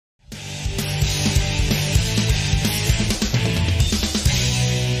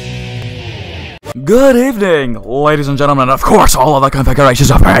Good evening, ladies and gentlemen, and of course, all other configurations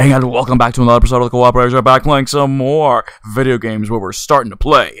of being, and welcome back to another episode of the Cooperators. We're back playing some more video games where we're starting to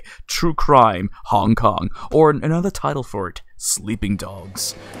play True Crime Hong Kong, or another title for it, Sleeping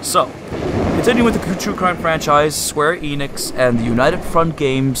Dogs. So, continuing with the True Crime franchise, Square Enix and the United Front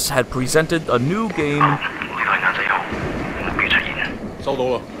Games had presented a new game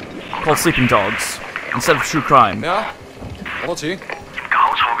called Sleeping Dogs, instead of True Crime. Yeah?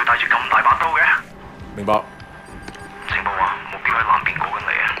 明白。情報話目標喺南邊過緊嚟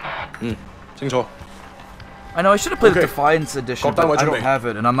啊。清楚。I know I should have played the Defiance edition, but I don't have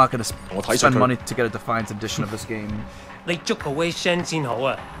it, and I'm not going to spend money to get a Defiance edition of this game. 你捉個 Wei Shen 先好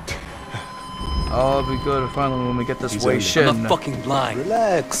啊。Oh, it'll be good finally when we get this Wei Shen. I'm not fucking blind.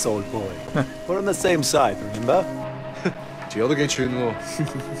 Relax, old boy. We're on the same side, remember? 條友都幾串喎。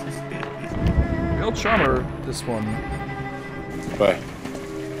Real charmer, this one. 喂。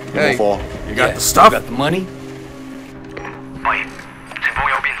 Hey, you got the stuff? You got the money? 喂，情況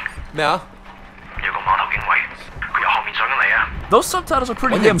右邊。咩啊？有個碼頭警衛，佢由後面上緊嚟啊。Those subtitles are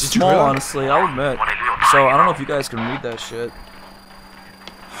pretty damn small, honestly, I'll admit. So, I don't know if you guys can read that shit.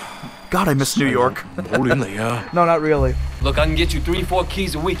 God, I miss New York. No, not really. Look, I can get you 3-4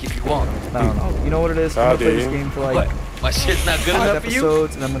 keys a week if you want. No. You know what it is? I'm gonna play this game for like My shit's not good 5 enough for you?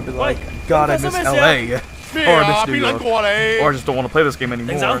 episodes, and I'm gonna be like, God, I miss LA. Or I miss New York. Or I just don't want to play this game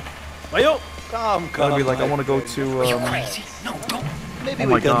anymore. Come, I'll be like, I want to go to, Crazy. No, don't. Maybe oh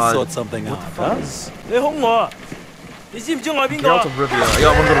we my can God. sort something out, huh? 你兇我啊！你知唔知我係邊個 Get out of Rivia. I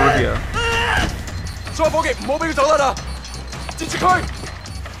got one go to Rivia. 所有伙計唔好俾佢走得啦！截住佢！ I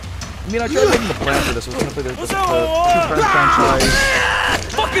mean, I tried making the plan for this. I was gonna play the True Crime franchise.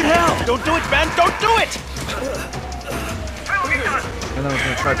 Fucking hell! Don't do it, man! Don't do it! And then I was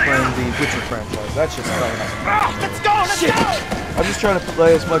gonna try playing the Witcher franchise. That's just probably not. Let's go! Let's go! I'm just trying to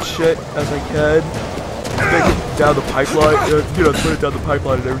play as much shit as I can. Make it down the pipeline. Put it down the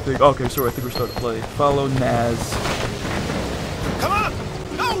pipeline and everything. Okay, sorry, I think we're starting to play. Follow Naz. Come on!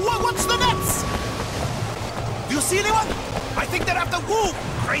 No, what's the nets? Do you see anyone? I think they're after Wu!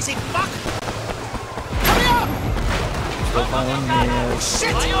 Crazy fuck! Hurry up! Still following Naz.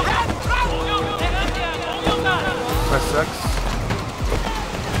 Shit! Press X.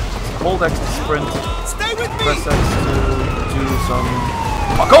 Hold X to sprint. Stay with me! Press X to do some...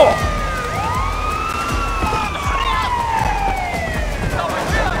 Fuck off!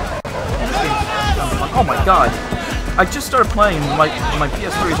 Oh my god! I just started playing. My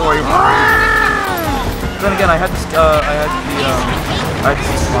PS3 is already. Then again, I had this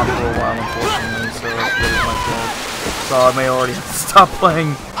system on for a while, unfortunately, so that's really my fault. So I may already have to stop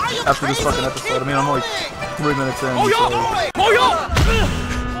playing after this fucking episode. I mean, I'm only 3 minutes in.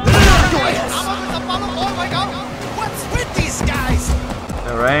 What's with these guys?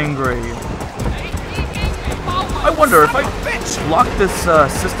 They're angry. I wonder if I lock this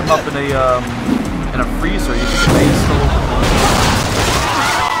system up in a freezer, you think they still open?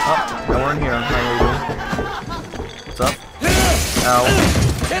 Oh, now we're in here. What's up? Ow.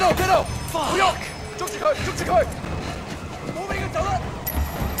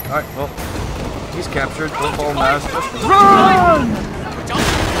 Alright, well, he's captured. Don't fall Naz. Just run!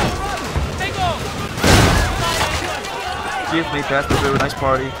 See if me passed through a nice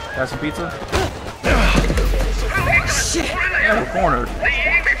party. Have some pizza? Shit! Yeah, we're cornered.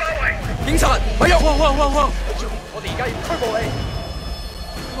 警察！喂呦！我哋而家要拘捕你。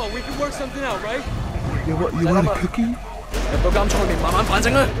Come on, we can work something out, right? You want a cookie? 入到監倉裏面慢慢反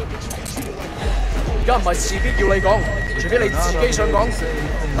省啦。而家唔係事必要你講，除非你自己想講，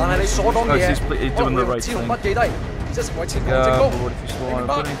但係你所講嘅嘢，可能會紙同筆記低，即係成為前方證供。明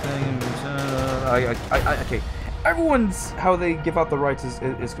白？ Okay. Everyone's how they give out the rights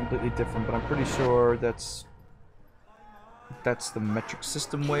is completely different, but I'm pretty sure that's the metric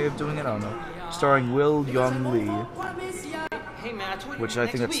system way of doing it. I don't know. Starring Will Young Lee, which I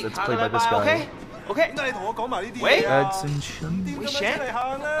think that's played by this guy. Okay. Wait. Edson Shun. Wei Shen?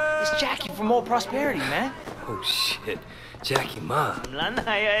 It's Jackie from More Prosperity, man. Oh shit, Jackie Ma.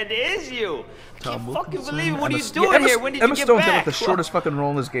 It is you. I can't fucking believe it. What are you Yeah, doing here? When did you Emma get Stone's back? got like the shortest fucking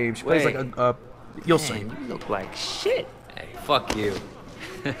role in this game. She plays like a you'll see. You look like shit. Hey, fuck you.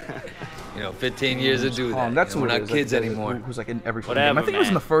 15 years to do that. That's we're who it not is, kids like, anymore. Who's like in every Whatever, game. I think it was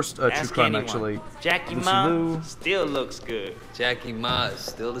in the first True Ask Crime anyone. actually. Jackie Lucy Ma Liu. still looks good. Jackie Ma is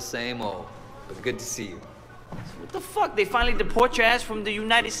still the same old, but good to see you. What the fuck? They finally deport your ass from the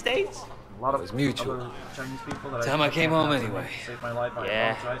United States? A lot of It was mutual. other Chinese people that Time I came home anyway. Saved my life. I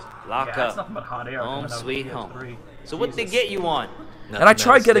Yeah, apologize. lock Yeah, up. it's nothing but hot air. Home coming out of sweet the home. PS3. So what they Jesus. get you on? And I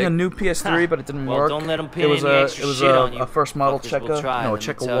tried getting a new PS3, but it didn't Well, work. don't let 'em pin it was any a extra shit on you. first model Fuckers will Checker. try, No, let me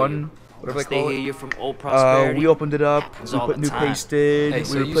Checker tell 1. you. whatever they Stay call here, it. you're from old prosperity. We opened it up. Happens We all put the new time. paste in. Hey,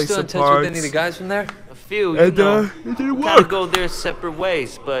 so we you replaced still in some touch parts. with any of the guys from there? A few, you And know. it didn't We kinda work. go their separate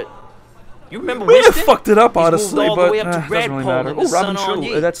ways, but you remember We Winston? fucked it up, He's moved honestly, all the but way up to doesn't really Redpole matter. in the Oh, Robin Sun on Cho.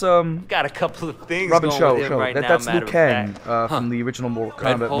 Yi. That's Got a couple of things Robin going Cho. with him right now, That's matter Liu of Kang fact. from the original Mortal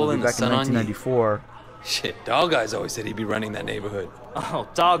Red Kombat Pole movie and the back in Sun on Yi. 1994. Shit, Dog Eyes always said he'd be running that neighborhood. Oh,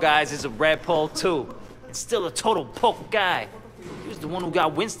 Dog Eyes is a Redpole too. And still a total poke guy. He was the one who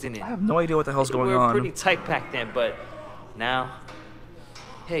got Winston in. I have no idea what the hell's going We were on. pretty tight back then, but now.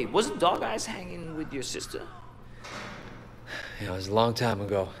 Hey, wasn't Dog Eyes hanging with your sister? Yeah, it was a long time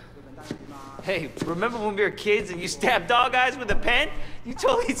ago. Hey, remember when we were kids and you stabbed Dog Eyes with a pen? You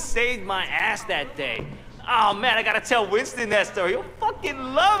totally saved my ass that day. Oh man, I gotta tell Winston that story. He'll fucking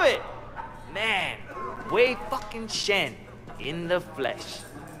love it. Man, Wei fucking Shen in the flesh.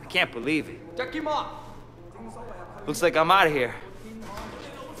 I can't believe it. Looks like I'm out of here.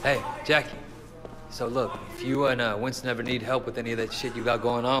 Hey, Jackie. So look, if you and Winston ever need help with any of that shit you got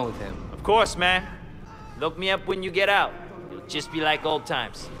going on with him, Of course, man. Look me up when you get out. It'll just be like old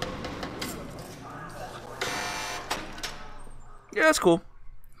times. Yeah, that's cool.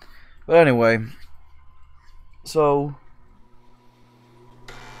 But anyway, so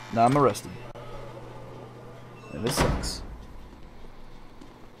now I'm arrested, and this sucks.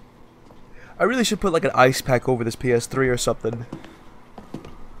 I really should put like an ice pack over this PS3 or something.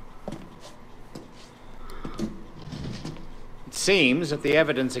 It seems that the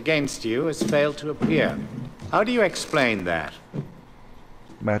evidence against you has failed to appear. How do you explain that?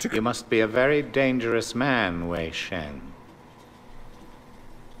 Magic. You must be a very dangerous man, Wei Shen.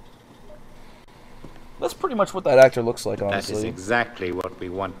 That's pretty much what that actor looks like, That is honestly. exactly what we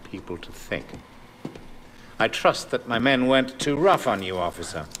want people to think. I trust that my men weren't too rough on you,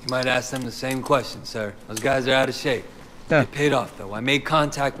 officer. you might ask them the same question, sir. Those guys are out of shape. Yeah. It paid off, though. I made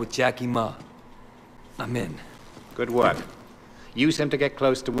contact with Jackie Ma. I'm in. Good work. Use him to get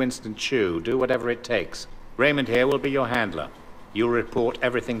close to Winston Chu. Do whatever it takes. Raymond here will be your handler. You'll report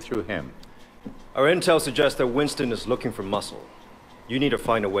everything through him. Our intel suggests that Winston is looking for muscle. You need to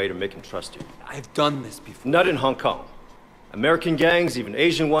find a way to make him trust you. I've done this before. Not in Hong Kong. American gangs, even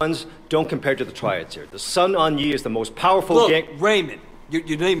Asian ones, don't compare to the triads here. The Sun On Yi is the most powerful Look, gang. Raymond.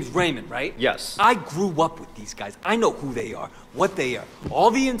 Your name is Raymond, right? Yes. I grew up with these guys. I know who they are, what they are.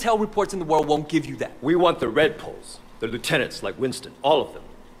 All the intel reports in the world won't give you that. We want the Red Poles, the lieutenants like Winston, all of them.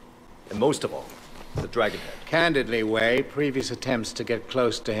 And most of all, the Dragonhead. Candidly, Wei, previous attempts to get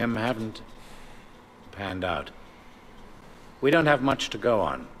close to him haven't panned out. We don't have much to go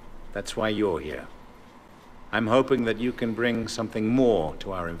on. That's why you're here. I'm hoping that you can bring something more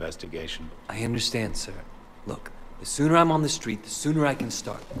to our investigation. I understand, sir. Look, the sooner I'm on the street, the sooner I can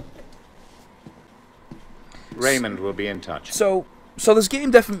start. Raymond will be in touch. So this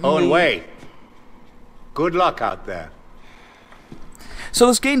game definitely. Oh, and Wei, good luck out there. So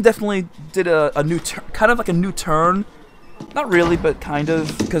this game definitely did a new kind of like a new turn. Not really, but kind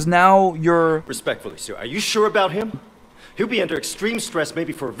of, because now you're. Respectfully, sir, are you sure about him? He'll be under extreme stress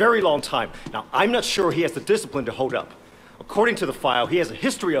maybe for a very long time. Now, I'm not sure he has the discipline to hold up. According to the file, he has a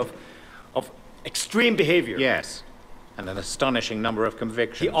history of extreme behavior. Yes, and an astonishing number of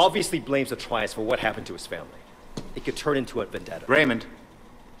convictions. He obviously blames the triads for what happened to his family. It could turn into a vendetta. Raymond,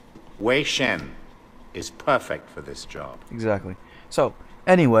 Wei Shen is perfect for this job. Exactly. So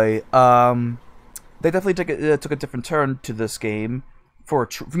anyway, they definitely took a different turn to this game for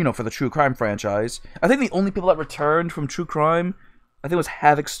for the True Crime franchise. I think the only people that returned from True Crime, I think it was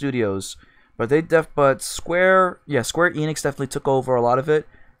Havoc Studios, but Square Enix definitely took over a lot of it.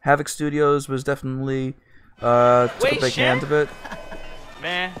 Havoc Studios was definitely took a big hand of it.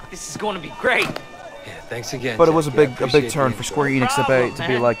 Man, this is going to be great. Yeah, thanks again. But it was a Jackie. I big appreciate turn the for info. Square Enix to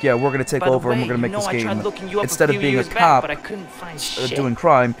be like, yeah, we're gonna take over and we're gonna make this game. Instead of being a cop doing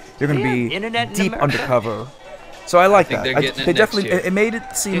crime, you're gonna be deep undercover. So I like that. They definitely it made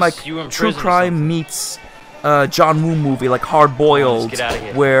it seem like True Crime meets John Woo movie, like Hard Boiled,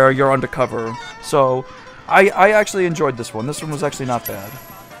 where you're undercover. So I actually enjoyed this one. This one was actually not bad.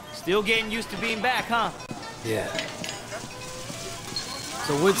 Still getting used to being back, huh? Yeah.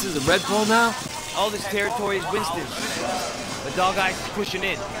 So Winston's a Red Pole now? All this territory is Winston's. The Dog Eyes is pushing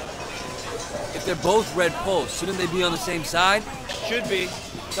in. If they're both Red Poles, shouldn't they be on the same side? Should be.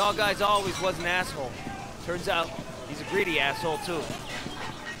 Dog Eyes always was an asshole. Turns out, he's a greedy asshole, too.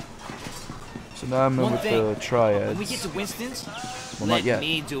 So now I'm in with the triads. When we get to Winston's, Well, not yet. let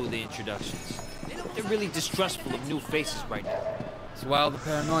me do the introductions. They're really distrustful of new faces right now. It's wild, the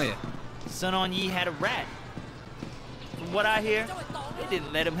paranoia. Sun On Yi had a rat. From what I hear, they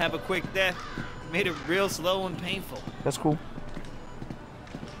didn't let him have a quick death. Made it real slow and painful. That's cool.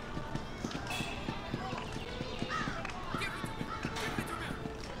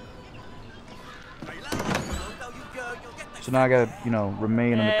 So now I gotta, you know,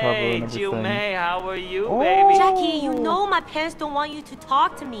 remain undercover and everything. Hey, how are you, Oh. baby? Jackie, you know my parents don't want you to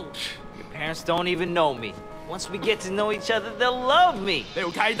talk to me. Your parents don't even know me. Once we get to know each other, they'll love me.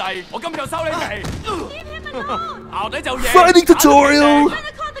 Leave him alone! Fighting tutorial! Trying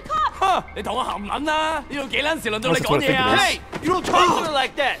to call the cops! Hey, you don't talk to her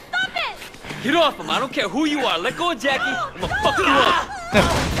like that. Stop it! Get off him. I don't care who you are. Let go of Jackie. I'm gonna fuck you up.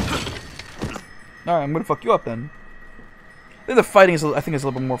 Alright, I'm gonna fuck you up then. I think the fighting is, I think, is a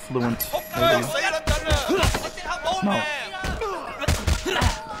little bit more fluent. Maybe. No.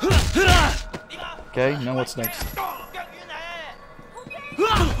 Okay, now what's next?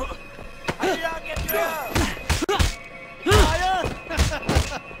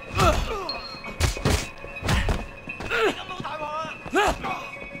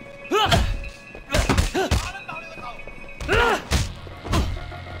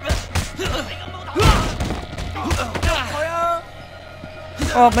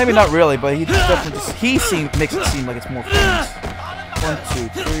 Well, maybe not really, but he definitely makes it seem like it's more fluent. 1, 2,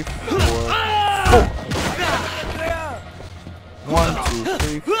 3, 4, 4. 1, 2,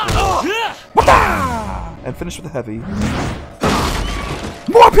 3, 4. And finish with a heavy.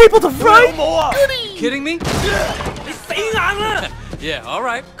 More people to fight! Kidding me? Yeah,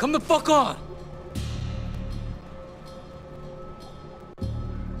 alright. Come the fuck on.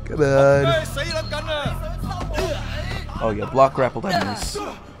 Come on. Oh yeah, block grappled enemies.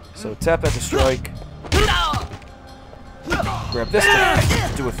 So tap that to strike. Grab this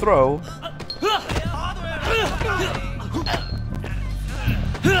to do a throw.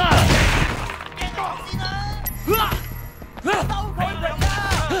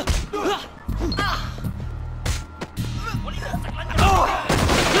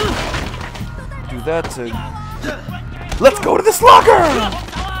 Do that to... Let's go to this locker!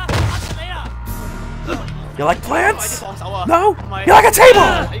 You like plants? No? You like a table?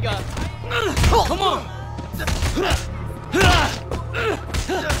 Come on.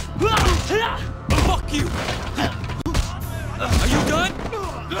 Fuck you. Are you done?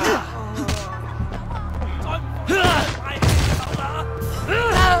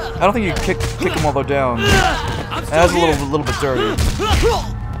 I don't think you kick them all the way down. That's a little bit dirty.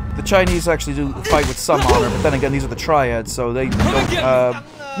 The Chinese actually do fight with some honor, but then again, these are the triads, so they don't.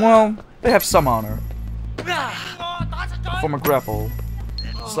 Well, they have some honor. Form a grapple.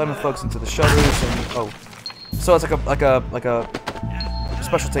 Slamming thugs into the shutters and so it's like a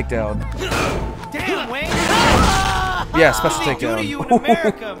special takedown. Damn, Wayne! Yeah, special takedown. Do to you in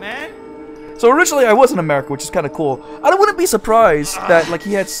America, man? So originally I was in America, which is kind of cool. I wouldn't be surprised that like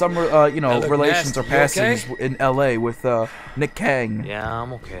he had some you know, relations or passings in LA with Nick Kang. Yeah,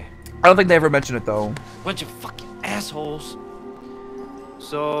 I'm okay. I don't think they ever mentioned it though. Bunch of fucking assholes.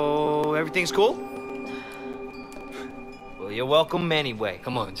 So everything's cool? Well, you're welcome anyway.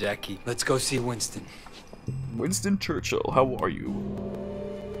 Come on, Jackie. Let's go see Winston. Winston Churchill, how are you?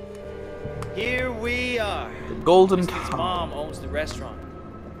 Here we are. The Golden Winston's Cow. mom owns the restaurant.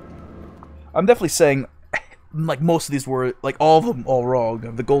 I'm definitely saying, like, most of these were, like, all of them all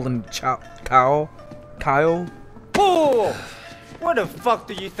wrong. The Golden Cow? Kyle? Oh! Where the fuck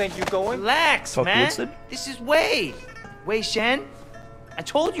do you think you're going? Relax, Talk man. Winston? This is Wei. Wei Shen. I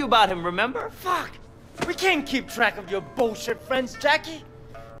told you about him, remember? Fuck! We can't keep track of your bullshit friends, Jackie.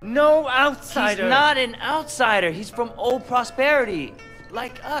 No outsider. He's not an outsider. He's from old prosperity.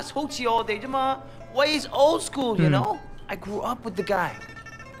 Like us. Hochi all day. Wei's old school, you know? I grew up with the guy.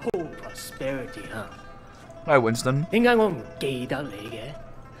 Old prosperity, huh? Hi, Winston. 點解我唔記得你嘅？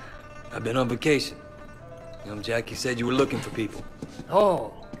 I've been on vacation. Young Jackie said you were looking for people.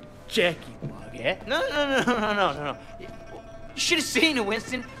 Oh, Jackie 話嘅。 No. You should have seen it,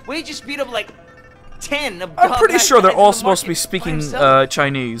 Winston. Wei just beat up like 10 of I'm pretty bad sure they're guys all in the supposed to be market by speaking himself.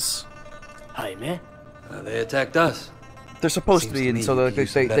 Chinese. 係咩？ They attacked us. They're supposed to Seems be, to and me so we they could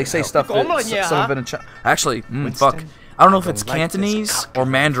use some say better stuff help. that Yeah, some of it in China. Actually, fuck. I don't know if it's Cantonese or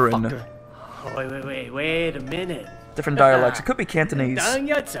Mandarin. Wait a minute. Different dialects. It could be Cantonese. 等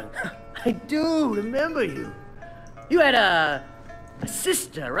一陣 I do remember you. You had a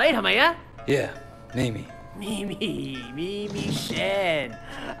sister, right? 係咪啊？ Yeah, Mimi. Mimi Shen.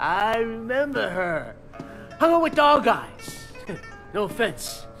 I remember her. Hung out with dog guys. No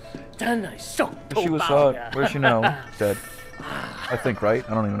offense. 真係熟到 She was 爆 hot. 㗎 Where's she now? Dead. I think, right?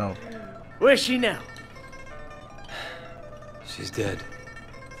 I don't even know. Where's she now? She's dead.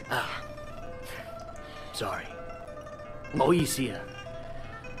 Sorry. 唔好意思啊。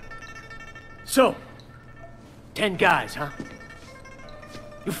So, 10 guys, huh?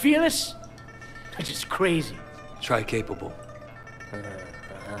 You feel this? That's just crazy. Try capable.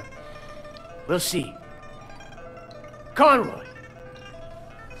 We'll see. Conroy,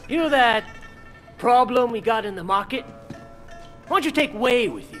 you know that problem we got in the market? Why don't you take Way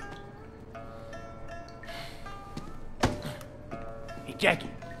with you? Hey,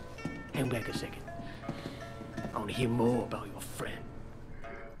 Jackie, hang back a second. I want to hear more about your friend.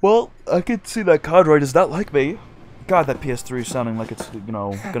 Well, I could see that Conroy does not like me. God, that PS3 is sounding like it's, you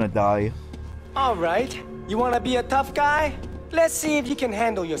know, gonna die. All right. You want to be a tough guy? Let's see if you can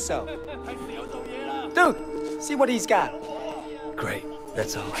handle yourself. Dude, see what he's got. Great.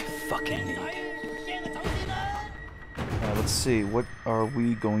 That's all I fucking need. Let's see. What are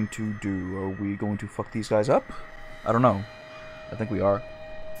we going to do? Are we going to fuck these guys up? I don't know. I think we are.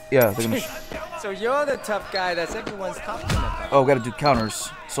 Yeah, they're gonna... So you're the tough guy that everyone's talking about. Oh, we gotta do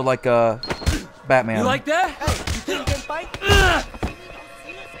counters. So like, Batman. You like that? Hey, you think you can fight?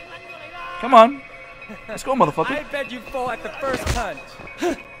 Come on. Let's go, motherfucker. I bet you fall at the first punch.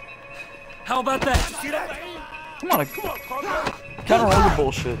 How about that? See that? Come on, counter all your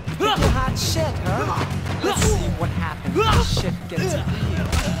bullshit. Think you're hot shit, huh? Let's see what happens when shit gets real.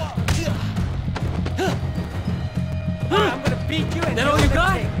 I'm gonna beat you and That all you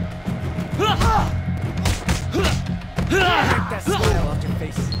got? Take that smile off your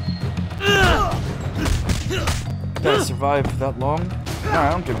face. Gotta survive that long? Nah, I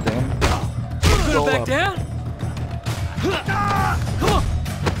don't give a damn. Gonna back down? Come on,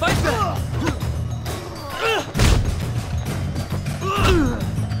 fight back!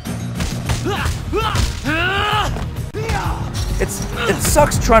 It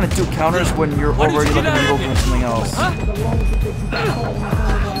sucks trying to do counters when you're already looking to go doing something else. So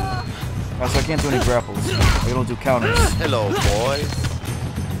I can't do any grapples. I don't do counters. Hello, boys.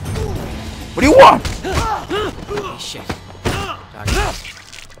 What do you want? Shit.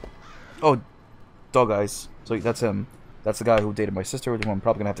 Oh, Dog Eyes. So that's him. That's the guy who dated my sister, who I'm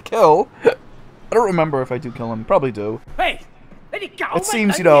probably gonna have to kill. I don't remember if I do kill him. Probably do. Hey! It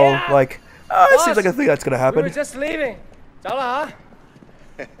seems, you know, like... it seems like a thing that's gonna We happen. were just leaving. 走了,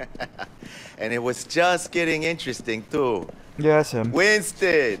 huh? And it was just getting interesting, too. Yeah, that's him.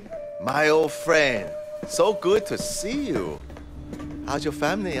 Winston, my old friend. So good to see you. How's your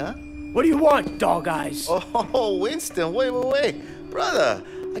family, huh? What do you want, Dog Eyes? Oh, Winston, wait. Brother,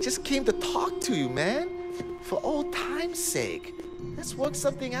 I just came to talk to you, man. For old time's sake. Let's work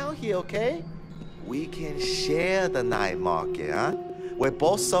something out here, okay? We can share the night market, huh? We're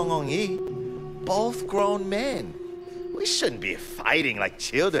both Songong-yi, both grown men. We shouldn't be fighting like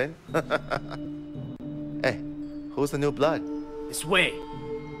children. Hey, who's the new blood? This Way.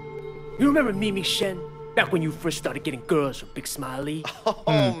 You remember Mimi Shen? Back when you first started getting girls with Big Smiley?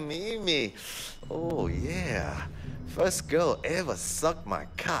 Oh, Mimi. Oh, yeah. First girl ever sucked my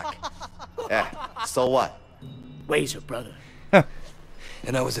cock. So what? Way's her brother.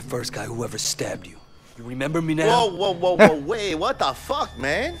 And I was the first guy who ever stabbed you. You remember me now? Whoa, wait, what the fuck,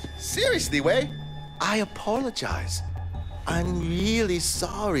 man? Seriously, Way? I apologize. I'm really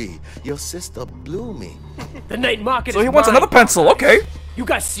sorry your sister blew me. The night market So is he wants mine. another pencil, okay. You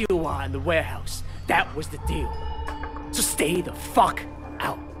got Siwa in the warehouse. That was the deal. So stay the fuck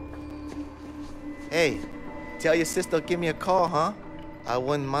out. Hey, tell your sister to give me a call, huh? I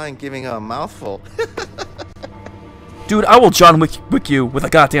wouldn't mind giving her a mouthful. Dude, I will John Wick you with a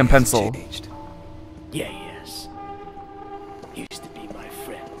goddamn pencil. Changed. Yeah, yes. Used to be my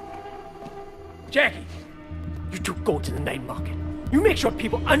friend. Jackie, you two go to the night market. You make sure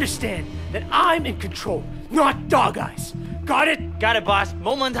people understand that I'm in control, not Dog Eyes. Got it? Got it, boss.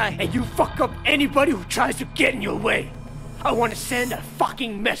 冇問題. And you fuck up anybody who tries to get in your way. I want to send a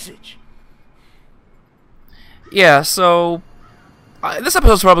fucking message. Yeah, so this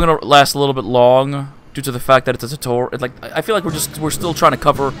episode's probably gonna last a little bit long due to the fact that it's a tutorial. Like, I feel like we're still trying to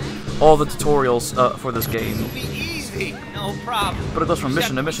cover all the tutorials for this game. Be easy. No problem. But it goes from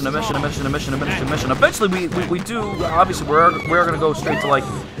mission to mission to mission to mission to mission to mission to mission. Eventually, we do. Obviously, we're gonna go straight to like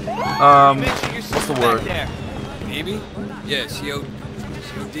what's the word? Maybe? Yeah, she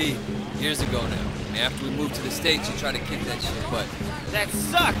OD years ago now. And after we moved to the States, she tried to kick that shit, but... That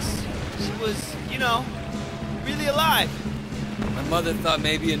sucks. She was, you know, really alive. My mother thought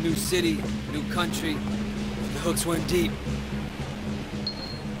maybe a new city, new country. The hooks weren't deep.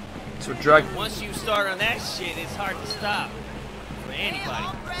 So drag. Once you start on that shit, it's hard to stop. For anybody.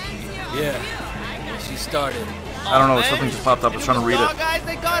 Yeah, when she started. I don't know, something just popped up. I was trying to read Dog it. guys,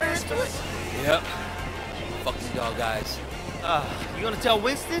 they got her into it. Yep. Fuck the Dog Eyes. You gonna tell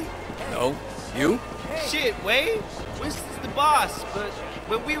Winston? No. You? Shit, Wade. Winston's the boss, but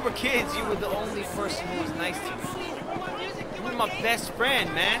when we were kids, you were the only person who was nice to me. You were my best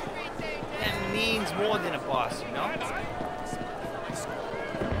friend, man. That means more than a boss, you know?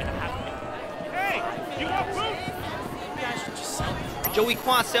 Hey, you want food? Joey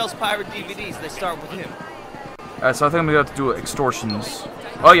Kwan sells pirate DVDs. They start with him. Alright, so I think I'm gonna have to do extortions.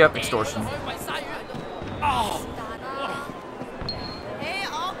 Oh, yep, extortion. Hey,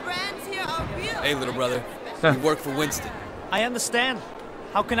 all brands here are real. Hey, little brother. You work for Winston. I understand.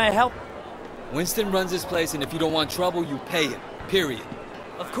 How can I help? Winston runs this place, and if you don't want trouble, you pay him. Period.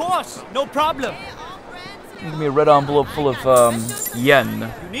 Of course, no problem. Give me a red envelope full of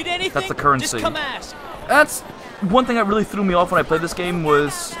yen. You need anything? That's the currency. Just come ask. That's one thing that really threw me off when I played this game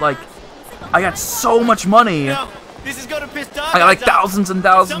was like I got so much money. This is gonna piss Dog I got like thousands and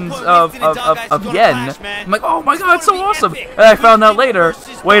thousands of yen. I'm like, oh my god, it's so awesome. And I found out later,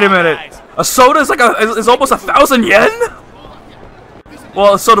 wait a minute, a soda is like is almost 1,000 yen?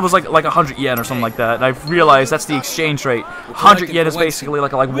 Well, a soda was like 100 yen or something like that. And I realized that's the exchange rate. 100 yen is basically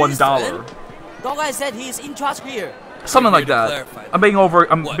like $1. Dog guy said he's in charge here. Something like that. I'm being over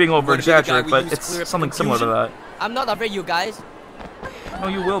exaggerated, but it's something similar to that. I'm not afraid, you guys. No,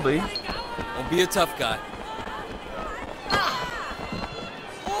 you will be. Don't be a tough guy.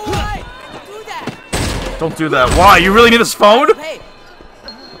 Alright, don't do that. Don't do that. Why? You really need this phone? Hey,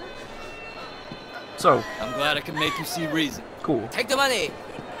 So. I'm glad I can make you see reason. Cool. take the money.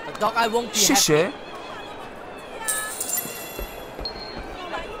 The dog I won't be happy. 谢谢.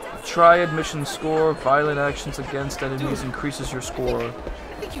 Try admission score. Violent actions against enemies increases your score. I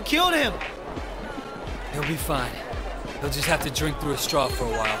think you killed him. He'll be fine. He'll just have to drink through a straw for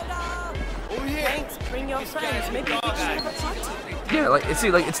a while. Over here. Thanks, bring your friends. Maybe we can have a party. Yeah, like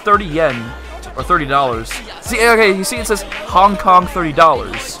it's 30 yen or $30. See, okay, you see it says Hong Kong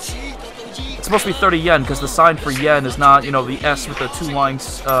 $30. It's supposed to be 30 yen because the sign for yen is not, you know, the S with the 2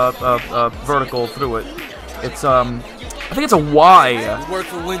 lines vertical through it. It's I think it's a Y. We work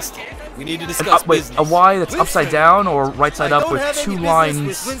for Winston. We need to discuss business. A Y that's upside down or right side up with 2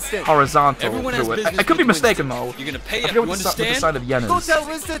 lines horizontal through it. I could be mistaken though. You're gonna pay I up, forget you what the understand? sign of yen Go is. tell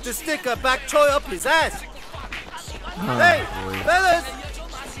Winston to stick a back toy up his ass. Oh, Hey, boy. fellas!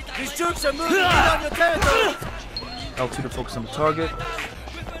 These troops are moving in on your territory. L2 to focus on the target.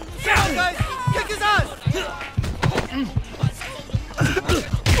 Come on, guys, kick his ass!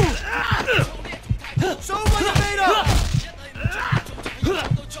 Show him what you're made of!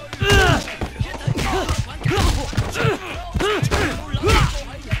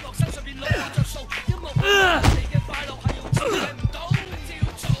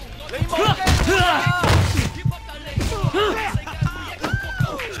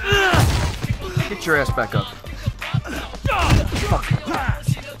 Get your ass back up. Fuck.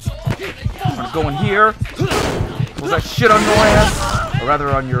 I'm gonna go in here. Pull that shit on your ass. Or rather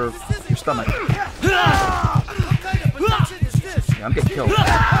on your stomach. Yeah, I'm getting killed.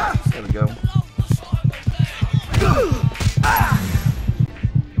 There we go.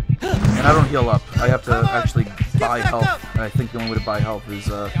 And I don't heal up. I have to actually buy health. And I think the only way to buy health is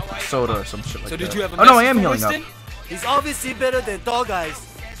soda or some shit like that. So did you have a oh no, I message am for healing Winston? up. He's obviously better than Dog Eyes.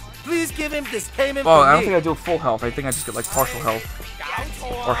 Please give him this payment Oh, from I don't me. think I do full health. I think I just get like partial health.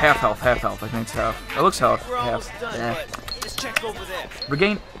 Or half health, half health. I think it's half. It looks half. Just check over there.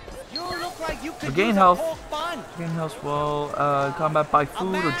 Regain You look like you could Regain use a health. whole bun. Regain health while combat by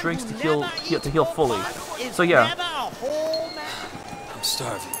food or drinks to heal fully. So yeah. I'm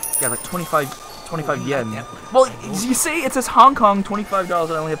starving. Yeah, like 25 yen. Well, you see, it says Hong Kong $25 and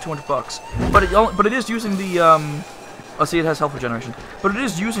I only have 200 bucks. But it is using the oh, see, it has health regeneration. But it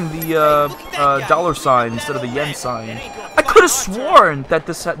is using the dollar sign instead of the yen sign. I could have sworn that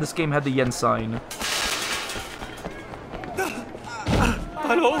this game had the yen sign.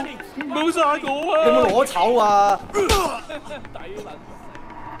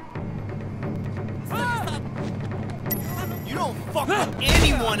 You don't fuck with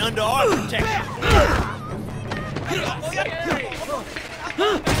anyone under our protection.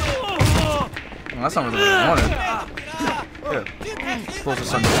 Well, that's not really what I wanted. Here. Close the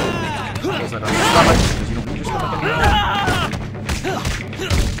sun. Close that up. Stomach, because you don't need your stomach anymore.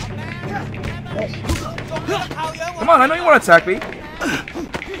 Come on, I know you want to attack me.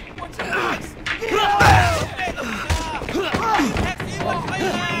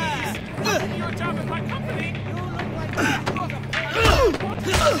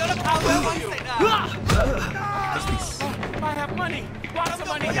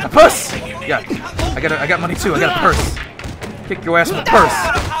 I got a purse! Yeah, I got money too, I got a purse. Kick your ass with a purse.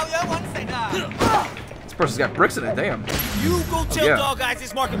 This purse has got bricks in it, damn. You go tell yeah. Dog Eyes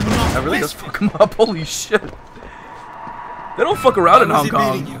this market belongs That really does fuck him up, holy shit. They don't fuck around in Hong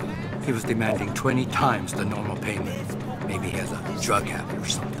Kong. He was demanding 20 times the normal payment. Maybe he has a drug habit or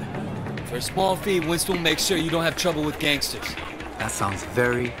something. For a small fee, Winston will make sure you don't have trouble with gangsters. That sounds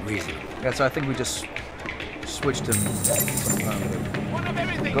very reasonable. Yeah, so I think we just switched him.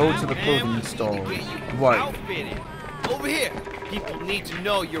 Go to the clothing store. Right. Over here. People need to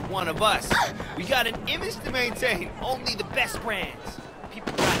know you're one of us. We got an image to maintain. Only the best brands.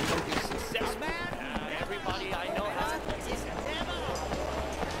 People got to know your success, man. Everybody I know has a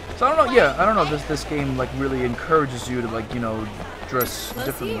So I don't know. Yeah, I don't know if this game like really encourages you to like dress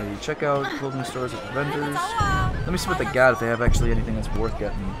differently. Check out clothing stores at the vendors. Let me see what they got if they have actually anything that's worth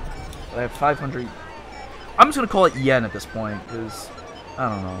getting. I have 500. I'm just gonna call it yen at this point because I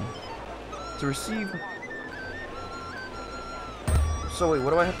don't know. To receive. So wait,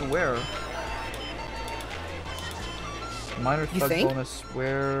 what do I have to wear? Minor thug bonus.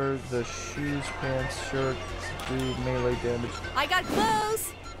 Wear the shoes, pants, shirt, do melee damage. I got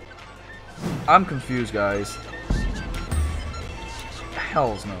clothes. I'm confused, guys.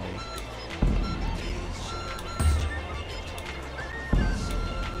 Hells no.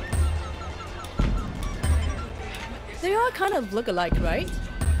 They all kind of look alike, right?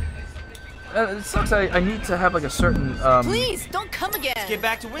 It sucks. I need to have like a certain. Please don't come again. Let's get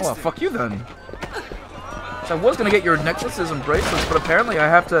back to Winston. Oh, fuck you then. So I was gonna get your necklaces and bracelets, but apparently I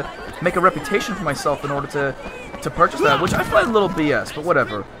have to make a reputation for myself in order to purchase that, which I find a little BS, but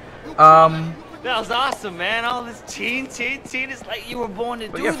whatever. That was awesome, man. All this teen. It's like you were born to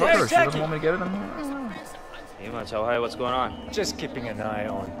do Yeah, this. fuck her. She doesn't want me to get it. Hey, Macho, hi, what's going on? Just keeping an eye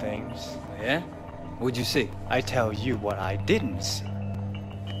on things. Yeah? What'd you see? I tell you what I didn't see.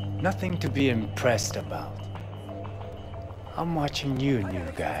 Nothing to be impressed about. I'm watching you,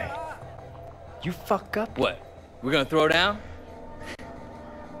 new guy. You fuck up. What? We're gonna throw down?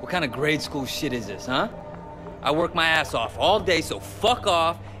 What kind of grade school shit is this, huh? I work my ass off all day, so fuck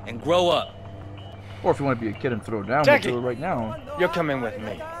off and grow up. Or if you want to be a kid and throw it down, Jackie, we'll do it right now. You're coming with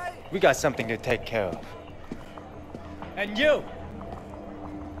me. We got something to take care of. And you!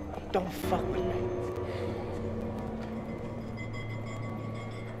 Don't fuck with me.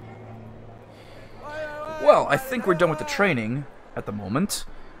 Well, I think we're done with the training at the moment.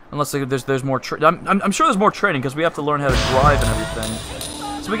 Unless there's more I'm sure there's more training because we have to learn how to drive and everything.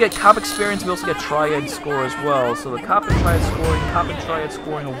 So we get cop experience, we also get triad score as well. So the cop and triad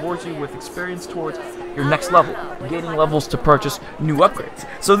scoring awards you with experience towards your next level, gaining levels to purchase new upgrades.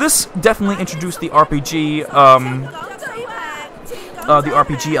 So this definitely introduced the RPG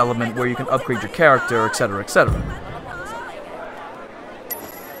element where you can upgrade your character, etc., etc.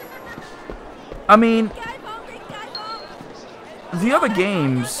 I mean, the other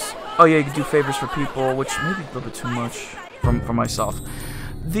games, oh yeah, you can do favors for people, which may be a little bit too much for myself.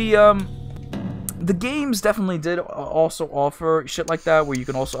 The games definitely did also offer shit like that, where you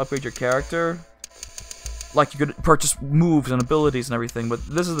can also upgrade your character. Like, you could purchase moves and abilities and everything, but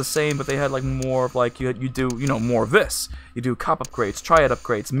this is the same, but they had, like, more of, like, you do, more of this. You do cop upgrades, triad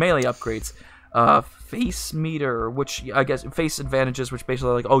upgrades, melee upgrades, face meter, which, I guess, face advantages, which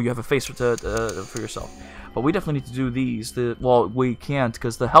basically, like, oh, you have a face for yourself. But we definitely need to do these. Well, we can't,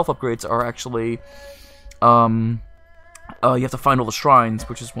 because the health upgrades are actually, you have to find all the shrines,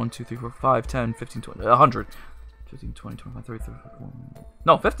 which is 1, 2, 3, 4, 5, 10, 15, 20, 100. 15, 20, 25, 30, 34,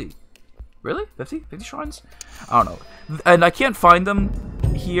 no, 50. Really? 50? 50 shrines? I don't know. And I can't find them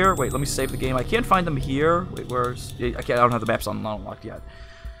here. Wait, let me save the game. I can't find them here. Wait, where's... I don't have the maps unlocked yet.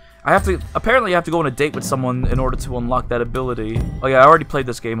 Apparently I have to go on a date with someone in order to unlock that ability. Oh yeah, I already played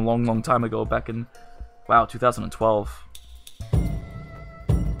this game a long time ago, back in... Wow, 2012.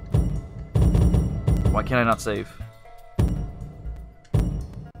 Why can't I not save?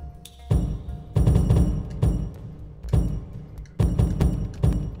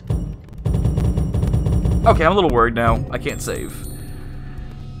 Okay, I'm a little worried now. I can't save.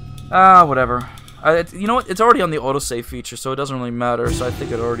 Whatever. You know what? It's already on the autosave feature, so it doesn't really matter. So I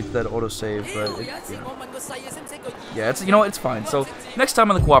think it already did that autosave, but yeah, it's it's fine. So next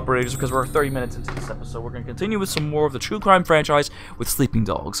time on the Cooperators, because we're 30 minutes into this episode, we're gonna continue with some more of the true crime franchise with Sleeping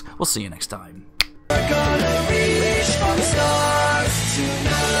Dogs. We'll see you next time.